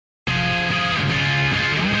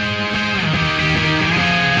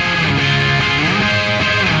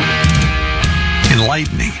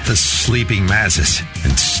enlightening the sleeping masses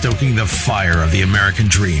and stoking the fire of the American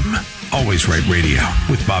dream. Always Right Radio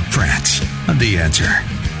with Bob Prance on The Answer.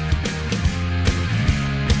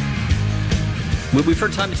 We've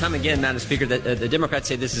heard time and time again, Madam Speaker, that the Democrats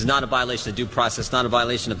say this is not a violation of due process, not a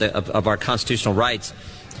violation of our constitutional rights.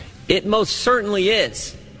 It most certainly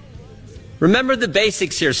is. Remember the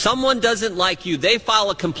basics here. Someone doesn't like you. They file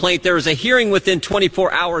a complaint. There is a hearing within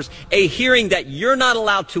 24 hours, a hearing that you're not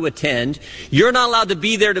allowed to attend. You're not allowed to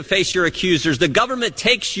be there to face your accusers. The government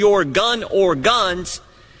takes your gun or guns.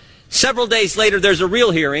 Several days later, there's a real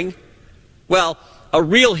hearing. Well, a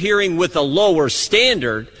real hearing with a lower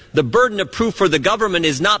standard. The burden of proof for the government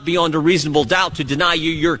is not beyond a reasonable doubt to deny you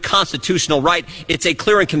your constitutional right. It's a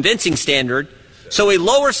clear and convincing standard. So a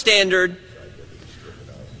lower standard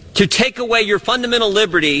to take away your fundamental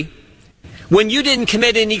liberty when you didn't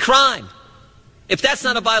commit any crime. If that's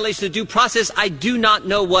not a violation of due process, I do not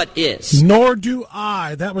know what is. Nor do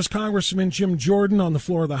I. That was Congressman Jim Jordan on the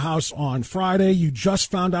floor of the House on Friday. You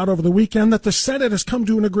just found out over the weekend that the Senate has come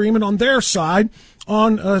to an agreement on their side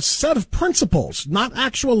on a set of principles, not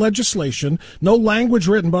actual legislation, no language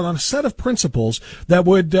written, but on a set of principles that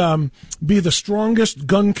would be the strongest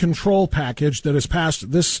gun control package that has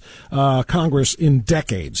passed this Congress in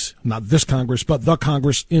decades. Not this Congress, but the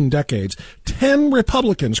Congress in decades. 10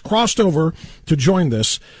 Republicans crossed over to join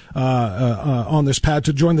this on this pad,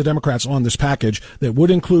 to join the Democrats on this package that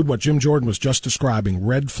would include what Jim Jordan was just describing,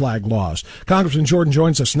 red flag laws. Congressman Jordan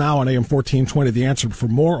joins us now on AM 1420, The Answer, for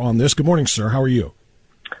more on this. Good morning, sir. How are you?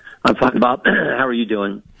 I'm fine, Bob. How are you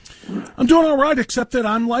doing? I'm doing all right, except that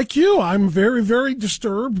I'm like you. I'm very, very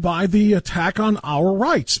disturbed by the attack on our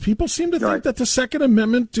rights. People seem to think that the Second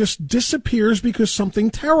Amendment just disappears because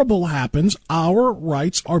something terrible happens. Our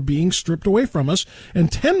rights are being stripped away from us,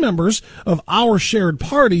 and 10 members of our shared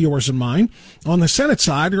party, yours and mine, on the Senate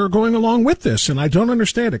side are going along with this, and I don't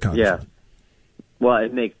understand it, Congressman. Yeah. Well,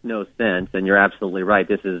 it makes no sense, and you're absolutely right.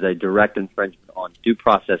 This is a direct infringement on due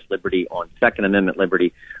process liberty, on Second Amendment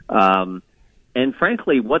liberty. And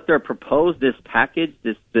frankly, what they're proposed, this package,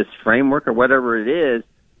 this framework or whatever it is,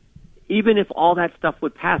 even if all that stuff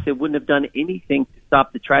would pass, it wouldn't have done anything to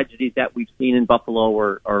stop the tragedies that we've seen in Buffalo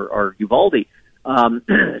or Uvalde.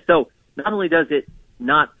 So not only does it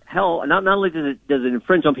not only does it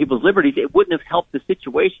infringe on people's liberties, it wouldn't have helped the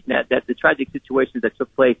situation that the tragic situations that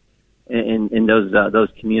took place in those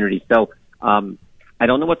communities. So I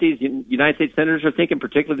don't know what these United States senators are thinking,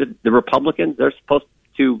 particularly the Republicans. They're supposed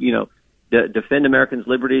to, defend Americans'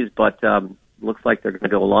 liberties, but looks like they're going to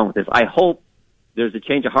go along with this. I hope there's a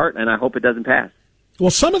change of heart, and I hope it doesn't pass. Well,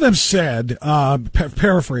 some of them said,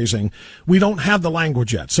 paraphrasing, we don't have the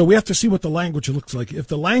language yet, so we have to see what the language looks like. If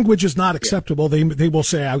the language is not acceptable, they will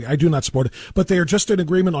say, I do not support it, but they are just in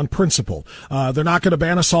agreement on principle. They're not going to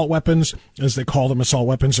ban assault weapons, as they call them, assault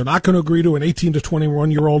weapons. They're not going to agree to an 18 to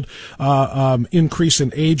 21-year-old increase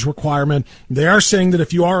in age requirement. They are saying that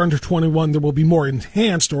if you are under 21, there will be more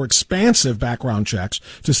enhanced or expansive background checks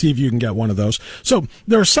to see if you can get one of those. So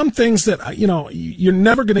there are some things that, you're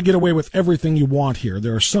never going to get away with everything you want here.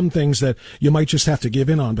 There are some things that you might just have to give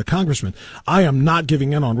in on. But, Congressman, I am not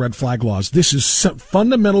giving in on red flag laws. This is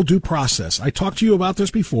fundamental due process. I talked to you about this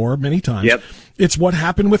before many times. Yep. It's what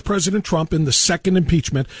happened with President Trump in the second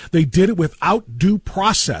impeachment. They did it without due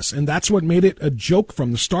process, and that's what made it a joke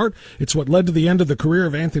from the start. It's what led to the end of the career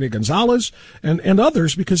of Anthony Gonzalez and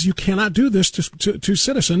others, because you cannot do this to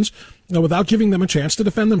citizens without giving them a chance to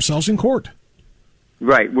defend themselves in court.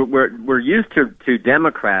 Right. We're used to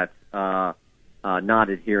Democrats not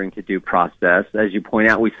adhering to due process. As you point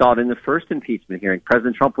out, we saw it in the first impeachment hearing.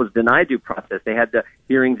 President Trump was denied due process. They had the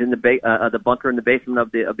hearings in the bunker in the basement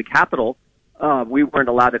of the Capitol. We weren't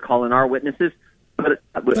allowed to call in our witnesses.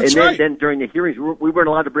 Then during the hearings, we weren't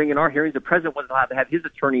allowed to bring in our hearings. The president wasn't allowed to have his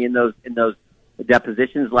attorney in those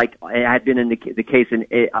depositions, like it had been in the case in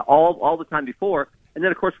all the time before. And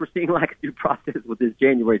then, of course, we're seeing lack of due process with this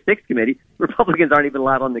January 6th committee. Republicans aren't even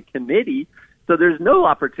allowed on the committee, so there's no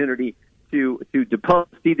opportunity to depose,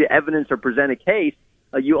 see the evidence, or present a case.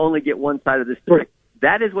 You only get one side of the story.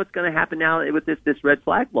 That is what's going to happen now with this red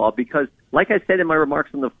flag law, because, like I said in my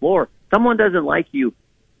remarks on the floor, someone doesn't like you,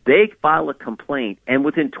 they file a complaint, and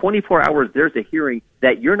within 24 hours there's a hearing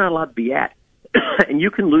that you're not allowed to be at, and you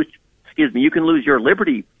can lose your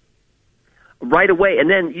liberty right away. And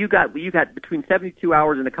then you got between 72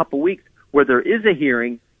 hours and a couple weeks where there is a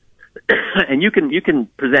hearing, and you can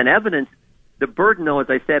present evidence. The burden, though, as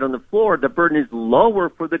I said on the floor, the burden is lower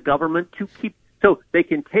for the government to keep. So they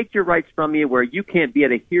can take your rights from you where you can't be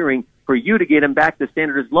at a hearing. For you to get them back, the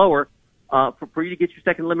standard is lower. For you to get your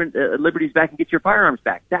second liberties back and get your firearms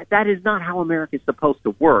back. That is not how America is supposed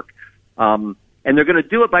to work. And they're going to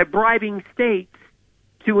do it by bribing states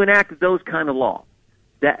to enact those kind of laws.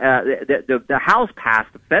 The House passed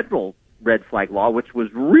a federal red flag law, which was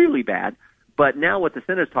really bad. But now what the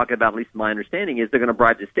Senate is talking about, at least my understanding, is they're going to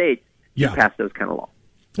bribe the states to pass those kind of laws.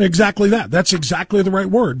 Exactly that. That's exactly the right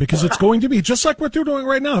word, because it's going to be just like what they're doing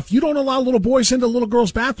right now. If you don't allow little boys into little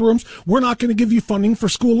girls' bathrooms, we're not going to give you funding for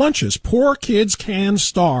school lunches. Poor kids can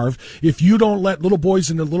starve if you don't let little boys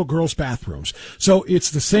into little girls' bathrooms. So it's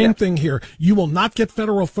the same thing here. You will not get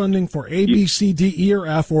federal funding for A, B, C, D, E, or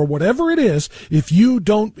F, or whatever it is, if you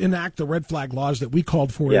don't enact the red flag laws that we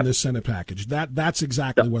called for in this Senate package. That's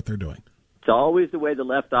exactly what they're doing. It's always the way the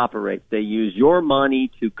left operates. They use your money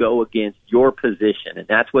to go against your position, and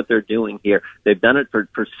that's what they're doing here. They've done it for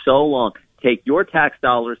so long. Take your tax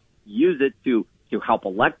dollars, use it to help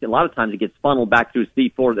elect. A lot of times it gets funneled back through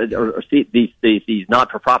C4 or these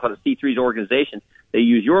not-for-profit C3 organizations. They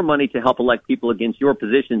use your money to help elect people against your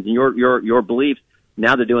positions and your beliefs.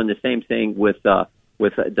 Now they're doing the same thing with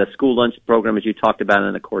the school lunch program, as you talked about,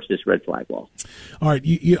 and, of course, this red flag law. All right.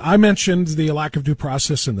 I mentioned the lack of due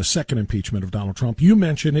process in the second impeachment of Donald Trump. You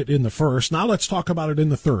mentioned it in the first. Now let's talk about it in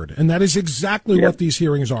the third. And that is exactly what these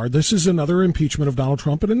hearings are. This is another impeachment of Donald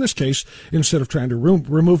Trump. And in this case, instead of trying to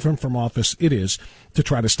remove him from office, it is to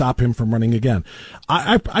try to stop him from running again.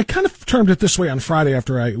 I kind of termed it this way on Friday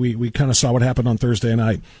after we kind of saw what happened on Thursday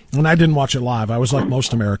night. And I didn't watch it live. I was like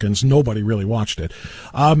most Americans. Nobody really watched it.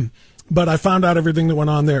 But I found out everything that went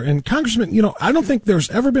on there. And Congressman, I don't think there's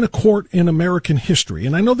ever been a court in American history,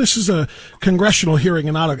 and I know this is a congressional hearing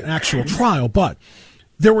and not an actual trial, but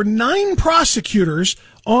there were 9 prosecutors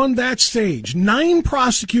on that stage, 9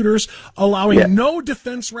 prosecutors allowing no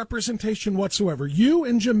defense representation whatsoever. You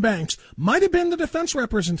and Jim Banks might have been the defense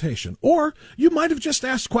representation, or you might have just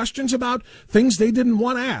asked questions about things they didn't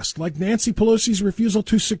want to ask, like Nancy Pelosi's refusal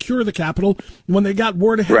to secure the Capitol when they got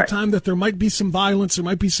word ahead of time that there might be some violence, there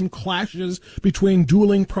might be some clashes between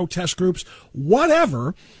dueling protest groups,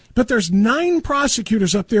 whatever. But there's 9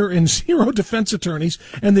 prosecutors up there and 0 defense attorneys,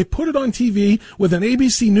 and they put it on TV with an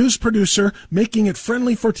ABC News producer making it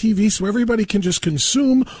friendly for TV so everybody can just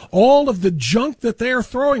consume all of the junk that they're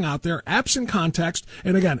throwing out there, absent context,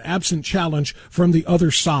 and again, absent challenge from the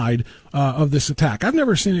other side of this attack. I've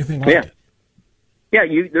never seen anything like it. Yeah,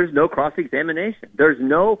 there's no cross-examination. There's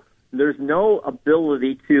no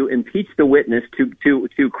ability to impeach the witness,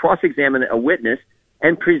 to cross-examine a witness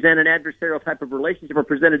and present an adversarial type of relationship or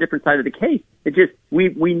present a different side of the case. It just,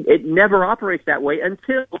 it never operates that way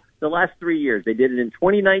until the last 3 years. They did it in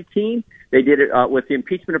 2019. They did it with the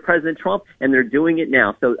impeachment of President Trump, and they're doing it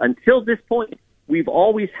now. So until this point, we've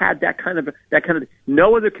always had that kind of,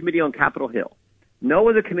 no other committee on Capitol Hill. No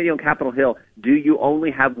other committee on Capitol Hill do you only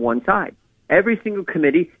have one side. Every single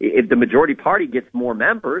committee, if the majority party gets more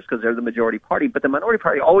members because they're the majority party, but the minority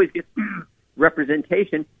party always gets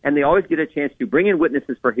representation, and they always get a chance to bring in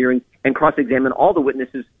witnesses for hearings and cross-examine all the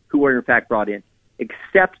witnesses who were in fact brought in,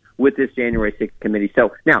 except with this January 6th committee.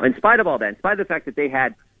 So now, in spite of all that, in spite of the fact that they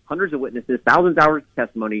had hundreds of witnesses, thousands of hours of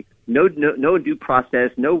testimony, no due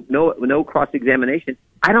process, no cross-examination,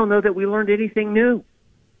 I don't know that we learned anything new.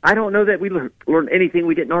 I don't know that we learned anything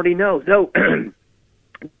we didn't already know. So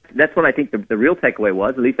that's what I think the real takeaway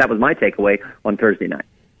was. At least that was my takeaway on Thursday night.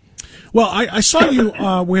 Well, I saw you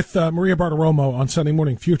with Maria Bartiromo on Sunday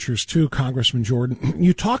Morning Futures, too, Congressman Jordan.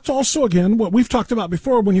 You talked also, again, what we've talked about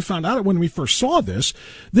before when you found out, when we first saw this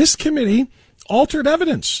committee altered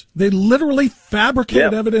evidence. They literally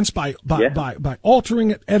fabricated evidence by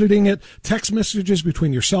altering it, editing it, text messages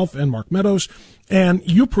between yourself and Mark Meadows, and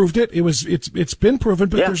you proved it. It's been proven,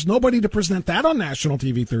 but there's nobody to present that on national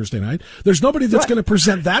TV Thursday night. There's nobody that's going to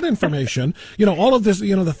present that information. All of this,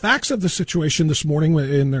 the facts of the situation this morning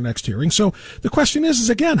in their next hearing. So the question is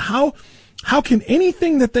again, how can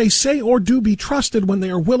anything that they say or do be trusted when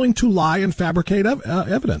they are willing to lie and fabricate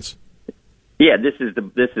evidence? Yeah, this is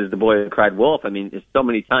the boy who cried wolf. I mean, so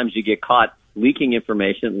many times you get caught leaking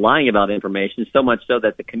information, lying about information, so much so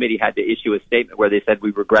that the committee had to issue a statement where they said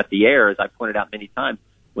we regret the error, as I pointed out many times.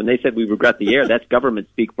 When they said we regret the error, that's government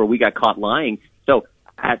speak for we got caught lying. So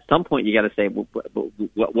at some point you got to say,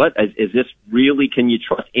 what is this really? Can you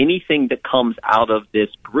trust anything that comes out of this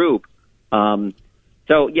group?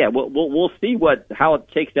 So yeah, we'll see how it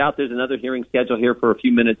shakes out. There's another hearing scheduled here for a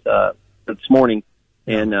few minutes this morning.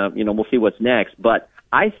 And, we'll see what's next. But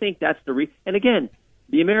I think that's the reason. And again,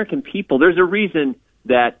 the American people, there's a reason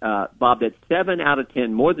that, Bob, that 7 out of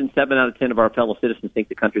 10, more than 7 out of 10 of our fellow citizens think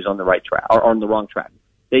the country's on the right track or on the wrong track.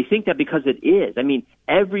 They think that because it is. I mean,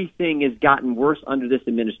 everything has gotten worse under this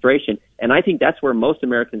administration. And I think that's where most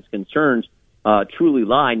Americans' concerns, truly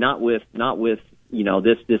lie, not with,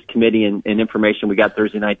 this committee and information we got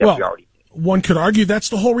Thursday night that we already did. One could argue that's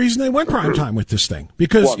the whole reason they went prime time with this thing,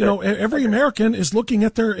 because every American is looking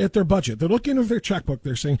at their budget. They're looking at their checkbook.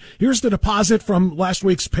 They're saying, here's the deposit from last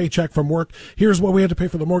week's paycheck from work. Here's what we had to pay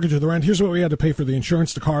for the mortgage or the rent. Here's what we had to pay for the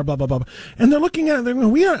insurance, the car, blah blah blah. And they're looking at it. They're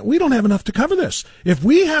going, we don't have enough to cover this. If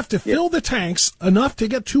we have to fill the tanks enough to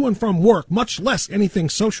get to and from work, much less anything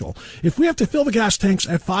social, if we have to fill the gas tanks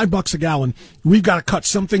at $5 a gallon, we've got to cut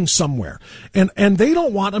something somewhere. And they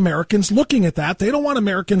don't want Americans looking at that. They don't want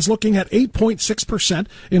Americans looking at 8.6%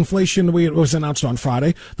 inflation. It was announced on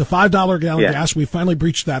Friday. The $5 a gallon gas, we finally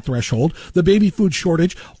breached that threshold. The baby food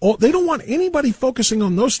shortage. They don't want anybody focusing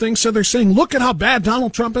on those things, so they're saying, look at how bad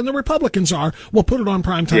Donald Trump and the Republicans are. We'll put it on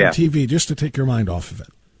primetime TV just to take your mind off of it.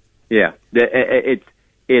 Yeah.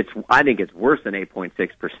 I think it's worse than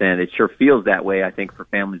 8.6%. It sure feels that way, I think, for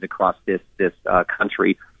families across this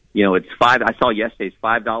country. It's I saw yesterday's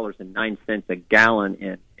 $5.09 a gallon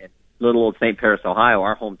in little old St. Paris, Ohio,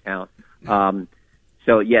 our hometown.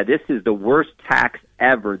 This is the worst tax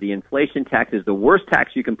ever. The inflation tax is the worst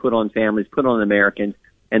tax you can put on families, put on Americans.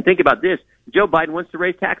 And think about this. Joe Biden wants to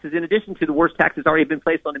raise taxes in addition to the worst taxes already been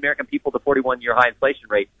placed on American people, the 41-year high inflation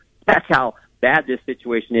rate. That's how bad this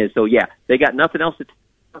situation is. So, they got nothing else to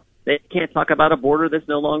They can't talk about a border that's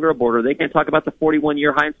no longer a border. They can't talk about the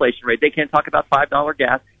 41-year high inflation rate. They can't talk about $5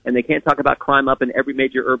 gas, and they can't talk about crime up in every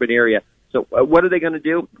major urban area. So what are they going to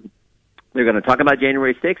do? They're going to talk about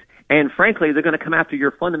January 6th, and frankly, they're going to come after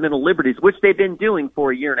your fundamental liberties, which they've been doing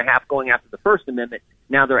for a year and a half, going after the First Amendment.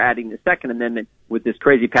 Now they're adding the Second Amendment with this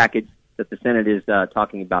crazy package that the Senate is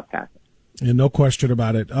talking about passing. Yeah, no question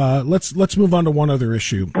about it. Let's move on to one other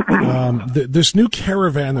issue. This new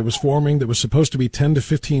caravan that was forming, that was supposed to be 10 to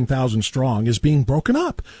 15,000 strong, is being broken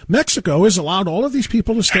up. Mexico has allowed all of these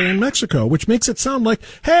people to stay in Mexico, which makes it sound like,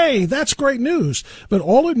 hey, that's great news. But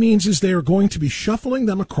all it means is they are going to be shuffling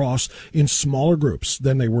them across in smaller groups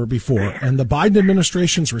than they were before. And the Biden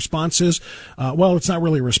administration's response is, it's not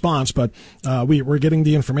really a response, but we're getting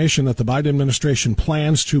the information that the Biden administration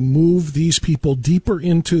plans to move these people deeper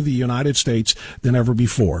into the United States than ever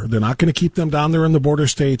before. They're not going to keep them down there in the border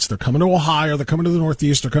states. They're coming to Ohio. They're coming to the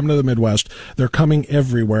Northeast. They're coming to the Midwest. They're coming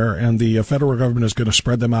everywhere, and the federal government is going to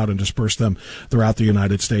spread them out and disperse them throughout the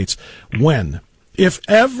United States. When, if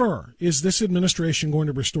ever, is this administration going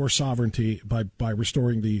to restore sovereignty by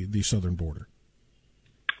restoring the southern border?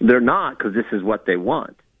 They're not, because this is what they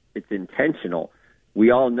want. It's intentional.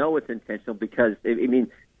 We all know it's intentional because, they've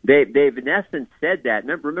in essence said that.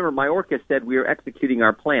 Remember, Mayorkas said we are executing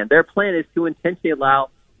our plan. Their plan is to intentionally allow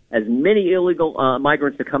as many illegal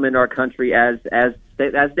migrants to come into our country as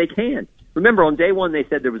they can. Remember, on day one, they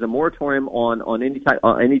said there was a moratorium on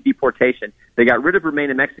any deportation. They got rid of Remain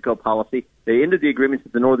in Mexico policy. They ended the agreements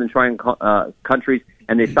with the Northern Triangle countries,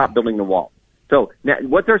 and they stopped building the wall. So now,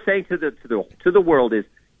 what they're saying to the world is,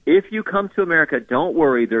 if you come to America, don't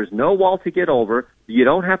worry. There's no wall to get over. You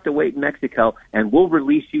don't have to wait in Mexico, and we'll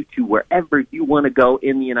release you to wherever you want to go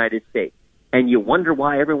in the United States. And you wonder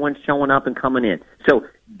why everyone's showing up and coming in. So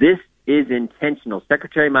this is intentional.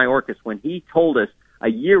 Secretary Mayorkas, when he told us a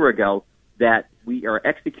year ago that we are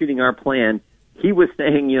executing our plan, he was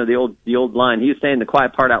saying, the old line, he was saying the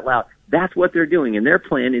quiet part out loud. That's what they're doing, and their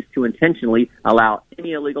plan is to intentionally allow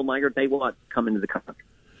any illegal migrant they want to come into the country.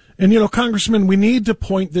 And, Congressman, we need to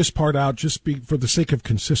point this part out just for the sake of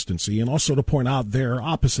consistency, and also to point out their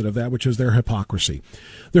opposite of that, which is their hypocrisy.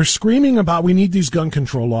 They're screaming about, we need these gun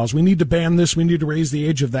control laws, we need to ban this, we need to raise the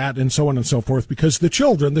age of that, and so on and so forth, because the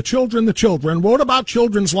children, what about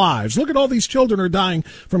children's lives? Look at all these children are dying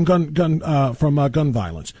from gun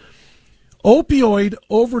violence. Opioid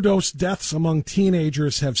overdose deaths among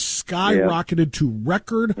teenagers have skyrocketed to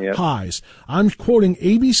record highs. I'm quoting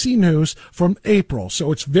ABC News from April,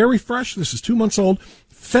 so it's very fresh. This is 2 months old.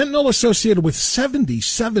 Fentanyl associated with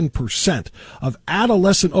 77% of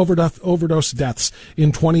adolescent overdose deaths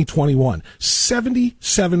in 2021.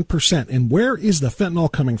 77%. And where is the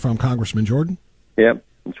fentanyl coming from, Congressman Jordan? Yep,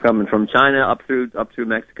 it's coming from China up through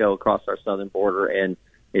Mexico across our southern border, and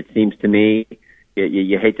it seems to me.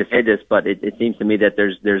 You hate to say this, but it seems to me that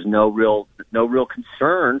there's no real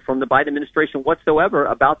concern from the Biden administration whatsoever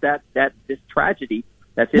about this tragedy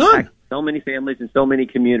that's impacting so many families and so many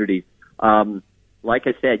communities. Like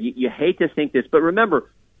I said, you hate to think this, but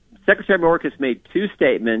remember, Secretary Mayorkas made two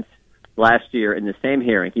statements last year in the same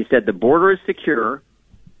hearing. He said the border is secure,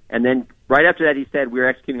 and then right after that he said we're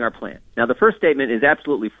executing our plan. Now, the first statement is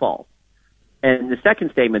absolutely false, and the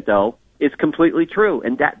second statement, though, is completely true,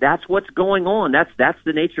 and that's what's going on. That's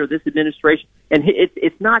the nature of this administration, and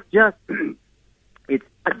it's not just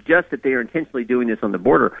that they are intentionally doing this on the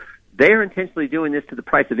border. They are intentionally doing this to the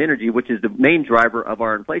price of energy, which is the main driver of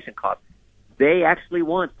our inflation costs. they actually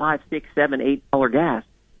want $5, $6, $7, $8 gas.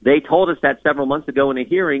 They told us that several months ago in a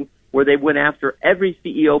hearing where they went after every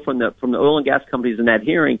CEO from the oil and gas companies in that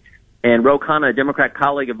hearing. And Ro Khanna, a Democrat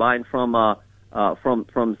colleague of mine from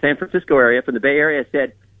San Francisco area, from the Bay Area,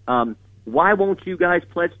 said, why won't you guys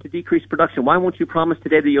pledge to decrease production? Why won't you promise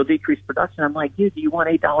today that you'll decrease production? I'm like, dude, do you want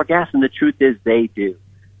 $8 gas? And the truth is they do.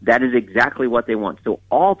 That is exactly what they want. So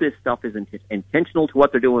all this stuff is intentional to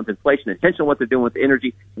what they're doing with inflation, intentional what they're doing with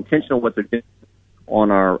energy, intentional what they're doing on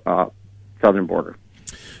our southern border.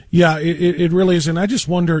 Yeah, it really is. And I just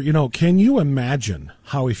wonder, can you imagine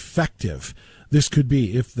how effective this could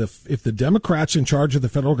be if the Democrats in charge of the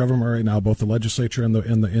federal government right now, both the legislature and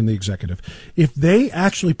the executive, if they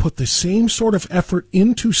actually put the same sort of effort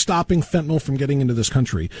into stopping fentanyl from getting into this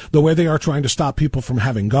country, the way they are trying to stop people from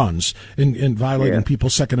having guns and violating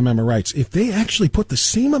people's Second Amendment rights, if they actually put the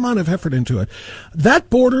same amount of effort into it, that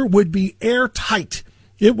border would be airtight.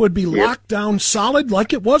 It would be locked down solid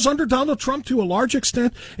like it was under Donald Trump to a large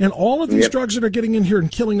extent, and all of these drugs that are getting in here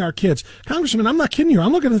and killing our kids. Congressman, I'm not kidding you.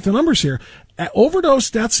 I'm looking at the numbers here.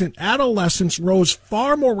 Overdose deaths in adolescents rose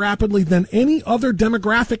far more rapidly than any other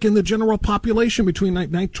demographic in the general population between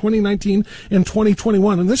 2019 and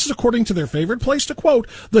 2021. And this is according to their favorite place to quote,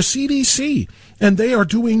 the CDC. And they are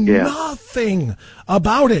doing nothing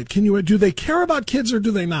about it. Do they care about kids or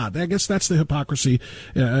do they not? I guess that's the hypocrisy.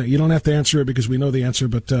 You don't have to answer it because we know the answer,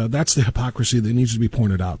 but that's the hypocrisy that needs to be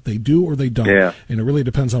pointed out. They do or they don't. Yeah. And it really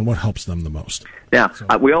depends on what helps them the most. Now,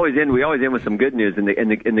 we always end with some good news, and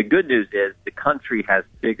the good news is the country has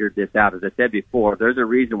figured this out. As I said before, there's a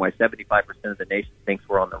reason why 75% of the nation thinks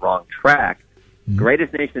we're on the wrong track. Mm-hmm.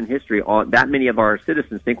 Greatest nation in history. That many of our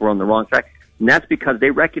citizens think we're on the wrong track, and that's because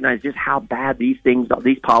they recognize just how bad these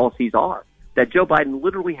policies are. That Joe Biden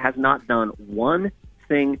literally has not done one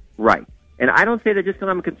thing right. And I don't say that just because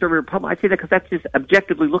I'm a conservative Republican. I say that because that's just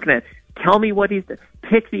objectively looking at it. Tell me what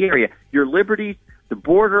pick the area. Your liberties, the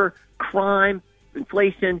border, crime,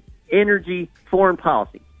 inflation, energy, foreign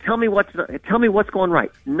policy. Tell me what's going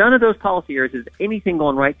right. None of those policy areas is anything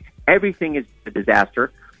going right. Everything is a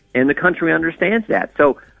disaster, and the country understands that.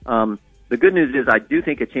 So the good news is I do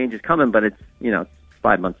think a change is coming, but it's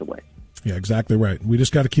 5 months away. Yeah, exactly right. We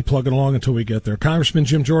just got to keep plugging along until we get there. Congressman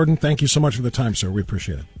Jim Jordan, thank you so much for the time, sir. We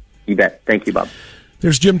appreciate it. You bet. Thank you, Bob.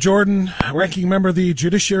 There's Jim Jordan, ranking member of the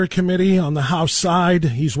Judiciary Committee on the House side.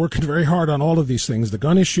 He's working very hard on all of these things, the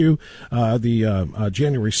gun issue, the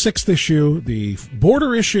January 6th issue, the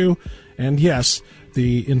border issue, and, yes,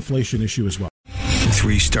 the inflation issue as well.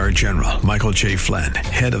 3-star General Michael J. Flynn,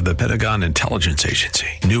 head of the Pentagon Intelligence Agency,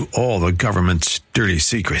 knew all the government's dirty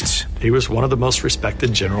secrets. He was one of the most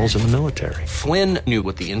respected generals in the military. Flynn knew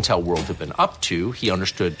what the intel world had been up to. He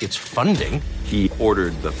understood its funding. He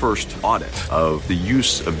ordered the first audit of the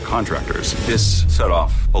use of contractors. This set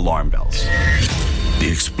off alarm bells. The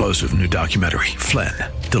explosive new documentary, Flynn,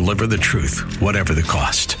 Deliver the Truth, Whatever the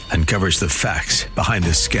Cost, uncovers the facts behind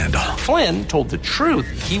this scandal. Flynn told the truth.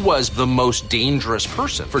 He was the most dangerous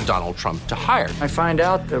person for Donald Trump to hire. I find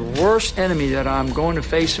out the worst enemy that I'm going to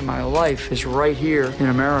face in my life is right here in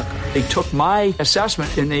America. They took my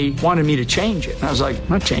assessment and they wanted me to change it. And I was like, I'm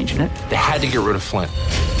not changing it. They had to get rid of Flynn.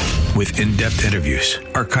 With in-depth interviews,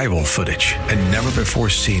 archival footage, and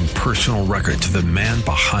never-before-seen personal records of the man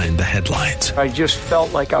behind the headlines. I just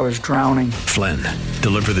felt like I was drowning. Flynn,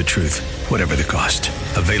 Deliver the Truth, Whatever the Cost.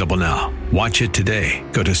 Available now. Watch it today.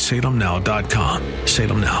 Go to salemnow.com.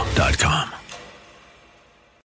 salemnow.com.